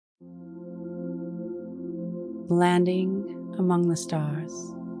landing among the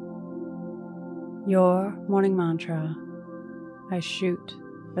stars. Your morning mantra: I shoot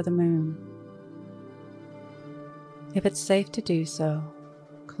for the moon. If it's safe to do so,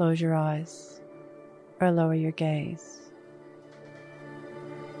 close your eyes or lower your gaze.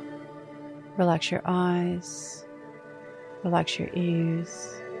 Relax your eyes, relax your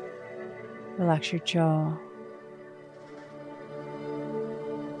ears, relax your jaw.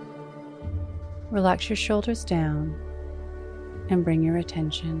 Relax your shoulders down and bring your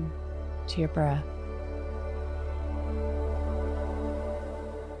attention to your breath.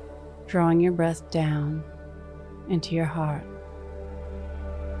 Drawing your breath down into your heart.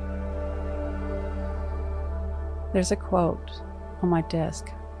 There's a quote on my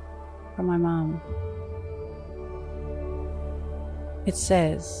desk from my mom. It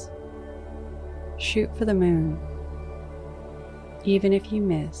says, "Shoot for the moon. Even if you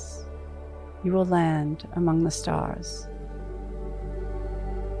miss, you will land among the stars."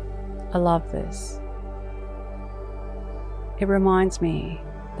 I love this. It reminds me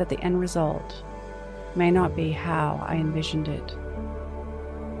that the end result may not be how I envisioned it.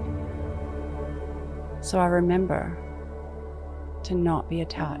 So I remember to not be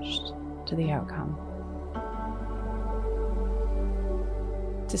attached to the outcome.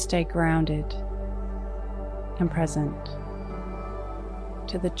 To stay grounded and present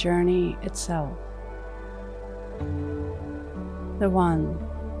to the journey itself, the one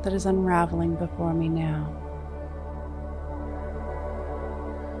that is unraveling before me now,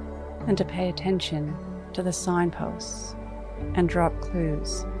 and to pay attention to the signposts and drop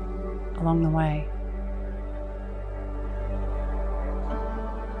clues along the way.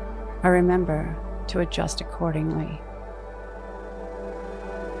 I remember to adjust accordingly.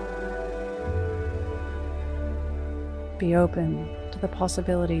 Be open to the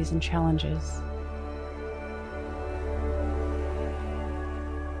possibilities and challenges.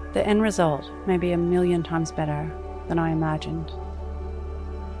 The end result may be 1,000,000 times better than I imagined,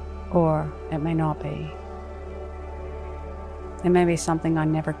 or it may not be. It may be something I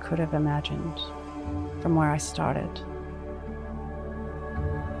never could have imagined from where I started.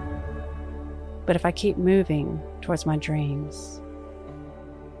 But if I keep moving towards my dreams,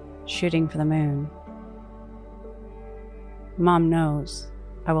 shooting for the moon, Mom knows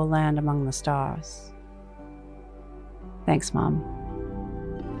I will land among the stars. Thanks, Mom.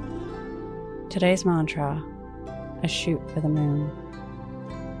 Today's mantra: I shoot for the moon.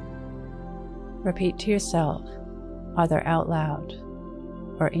 Repeat to yourself, either out loud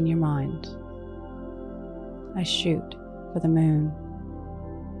or in your mind: I shoot for the moon.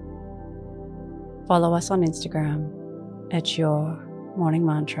 Follow us on Instagram at Your Morning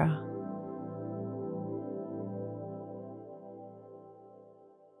Mantra.